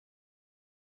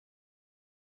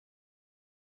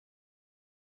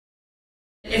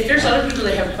If there's other people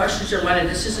that have questions or want to,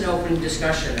 this is an open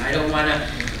discussion. I don't want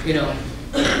to, you know,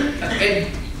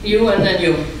 you and then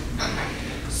you.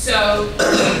 So,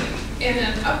 in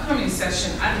an upcoming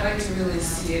session, I'd like to really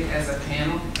see it as a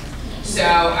panel. So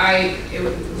it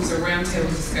was a roundtable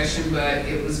discussion, but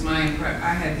it was I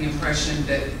had the impression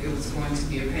that it was going to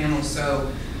be a panel.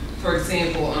 So, for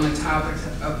example, on the topic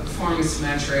of performance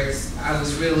metrics, I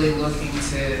was really looking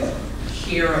to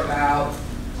hear about,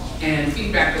 and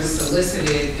feedback was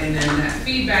solicited, and then that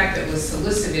feedback that was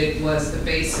solicited was the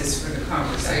basis for the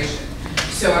conversation.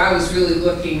 So I was really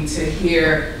looking to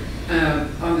hear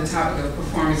on the topic of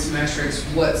performance metrics,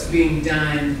 what's being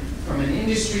done from an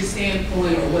industry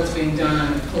standpoint, or what's being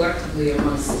done collectively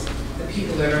amongst the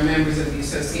people that are members of the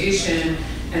association,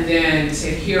 and then to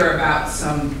hear about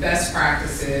some best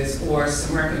practices or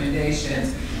some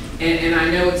recommendations. And I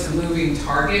know it's a moving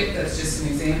target, that's just an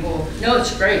example. No,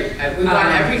 it's great. We want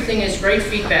everything is great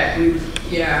feedback.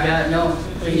 Yeah, no,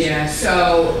 please. Yeah,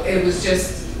 so it was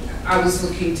just, I was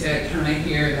looking to kind of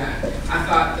hear that. I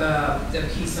thought the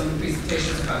piece on the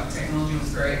presentations about the technology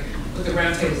was great. With the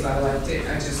roundtables, I liked it.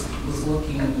 I just was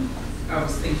looking, I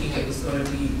was thinking it was going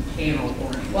to be panel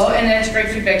oriented. Well, and that's great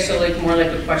feedback, so like more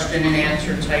like a question and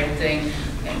answer type thing.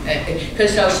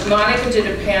 Because Monica did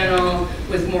a panel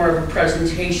with more of a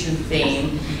presentation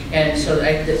theme, and so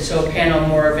a panel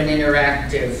more of an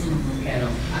interactive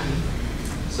panel.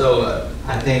 So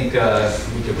I think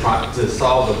we could to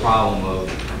solve the problem of,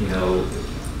 you know,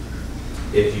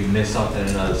 if you miss something in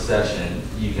another session,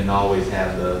 you can always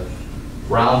have the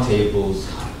roundtables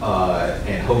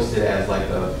and host it as like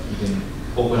you can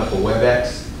open up a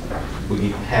WebEx. We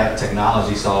can have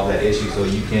technology solve that issue, so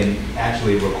you can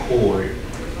actually record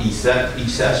each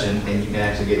session, and you can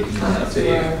actually get it emailed to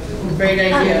you. Great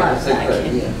idea.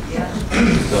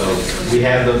 So we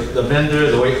have the vendor,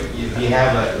 if you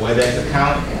have a WebEx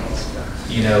account,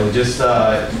 you know, just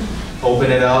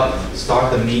open it up,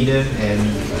 start the meeting, and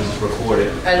just record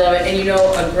it. I love it. And you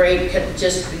know, a great,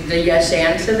 just the yes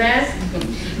and to that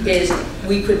is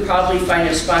we could probably find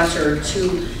a sponsor or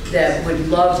two that would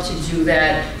love to do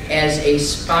that as a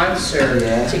sponsor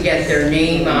to get their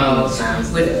name out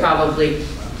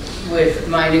with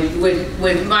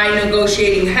my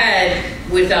negotiating head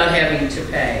without having to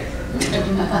pay. I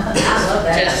love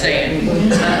that. Just saying.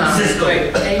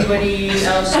 Anybody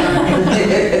else?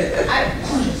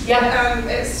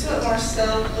 It's what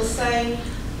Marcel was saying.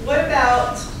 What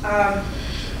about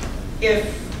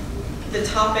if the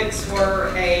topics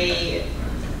were a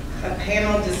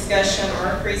panel discussion or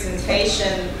a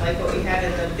presentation like what we had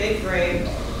in the big room,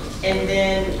 and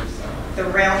then the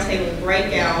roundtable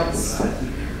breakouts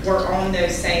were on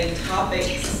those same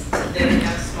topics to then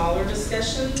have smaller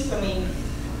discussions? I mean,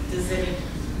 does it?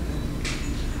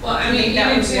 Well, I mean,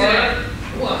 even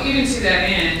to that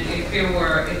end, if there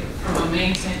were, from a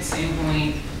maintenance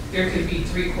standpoint, there could be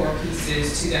 3 core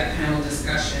pieces to that panel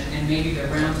discussion, and maybe the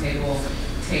roundtable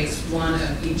takes one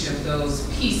of each of those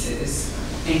pieces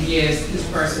and gives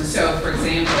each person. So, for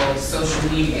example, social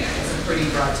media is a pretty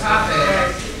broad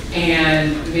topic,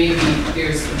 and maybe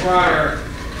there's a broader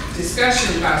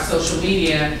discussion about social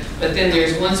media, but then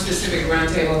there's one specific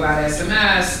roundtable about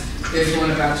SMS, there's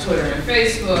one about Twitter and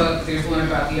Facebook, there's one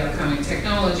about the upcoming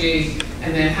technology,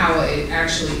 and then how it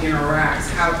actually interacts,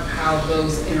 how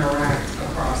those interact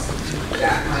across.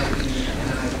 That might be an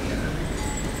idea.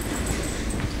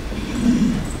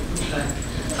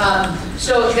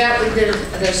 So that we did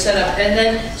the setup, and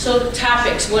then so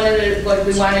topics. What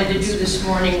we wanted to do this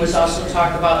morning was also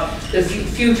talk about the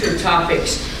future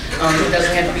topics. It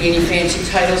doesn't have to be any fancy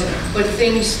titles, but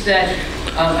things that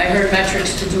I heard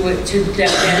metrics to do it to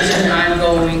that's an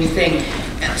ongoing thing.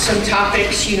 Some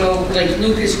topics, you know, like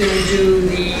Luke is going to do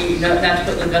the not to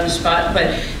put Luke on the spot,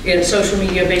 but in social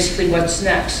media, basically what's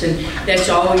next, and that's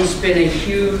always been a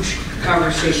huge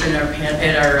conversation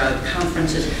at our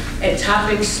conferences. And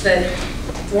topics that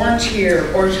weren't here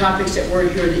or topics that were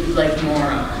here that you'd like more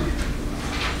on.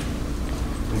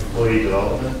 Employee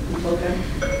development.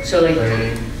 Okay. So like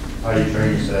training, how you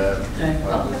train staff, okay.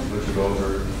 what you go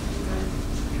over,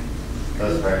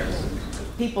 best practices.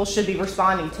 People should be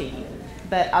responding to you,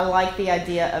 but I like the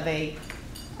idea of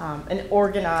an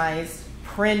organized,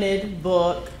 printed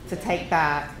book to take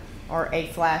back or a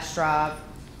flash drive.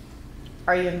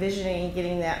 Are you envisioning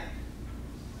getting that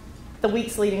the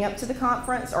weeks leading up to the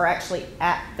conference, or actually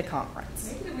at the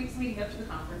conference? Maybe the weeks leading up to the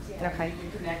conference, yeah. Okay. You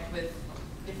can connect with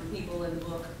different people in the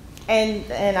book. And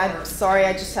I'm sorry,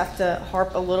 I just have to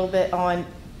harp a little bit on,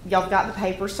 y'all got the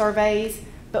paper surveys,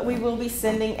 but we will be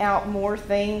sending out more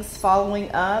things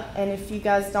following up, and if you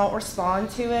guys don't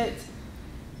respond to it,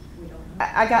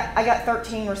 I got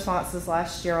 13 responses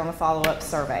last year on the follow-up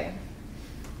survey.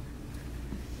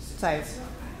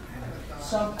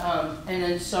 So, And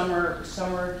then summer,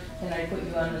 can I put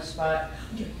you on the spot?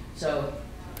 So,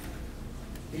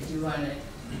 did you want to?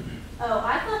 Oh,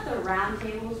 I thought the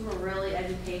roundtables were really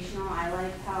educational. I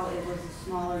liked how it was a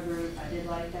smaller group. I did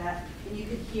like that. And you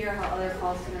could hear how other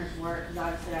call centers work, because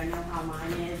obviously I know how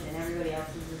mine is, and everybody else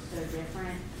is just so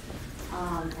different.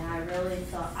 And I really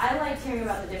thought, I liked hearing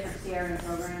about the different CRM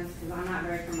programs, because I'm not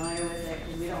very familiar with it,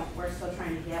 because we're still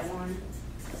trying to get one.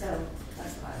 So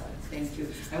that's what I liked. Thank you.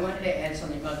 I wanted to add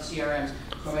something about CRMs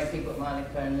for I think with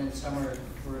Monica and then Summer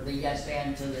for the yes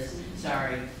and to this.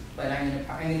 Sorry, but I'm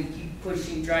gonna keep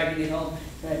pushing, driving it home.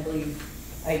 And I believe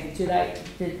did I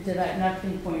not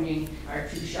pinpointing our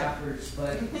two shoppers,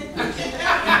 but I'm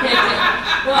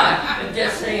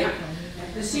just saying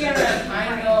the CRM.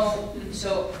 I know.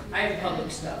 So I have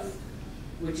public stuff,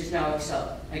 which is now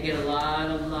Excel. I get a lot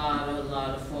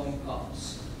of phone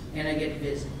calls, and I get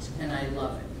visits, and I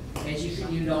love it. As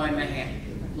you know, I'm a ham.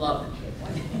 Love it.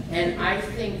 And I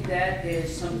think that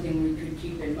is something we could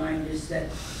keep in mind is that,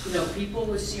 people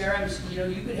with CRMs,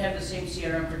 you could have the same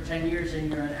CRM for 10 years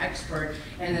and you're an expert,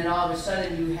 and then all of a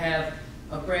sudden you have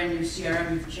a brand new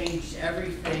CRM, you've changed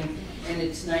everything, and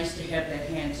it's nice to have that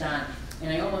hands-on.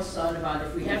 And I almost thought about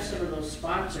if we have some of those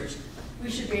sponsors, we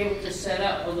should be able to set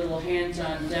up a little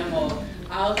hands-on demo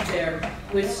out there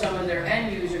with some of their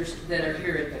end users that are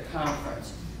here at the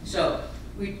conference. So,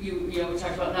 we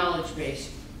talked about knowledge base.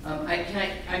 I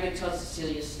can tell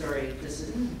Cecilia's story. This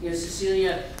is,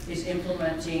 Cecilia is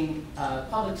implementing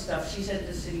public stuff. She's at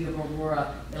the city of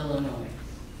Aurora, Illinois,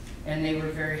 and they were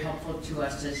very helpful to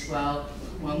us as well.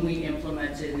 When we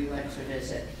implemented, we went to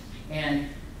visit, and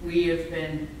we have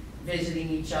been visiting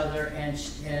each other and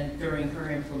during her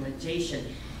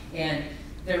implementation, and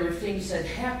there were things that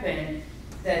happened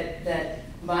that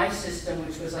my system,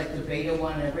 which was like the beta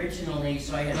one originally,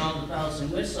 so I had all the bells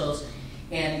and whistles.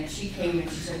 And she came and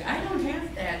she's like, I don't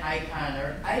have that icon,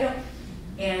 or I don't,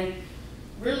 and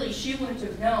really she wouldn't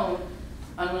have known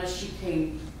unless she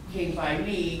came by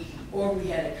me or we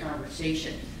had a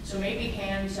conversation. So maybe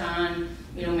hands-on,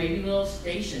 maybe little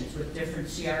stations with different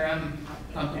CRM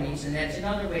companies, and that's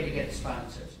another way to get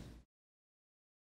sponsors.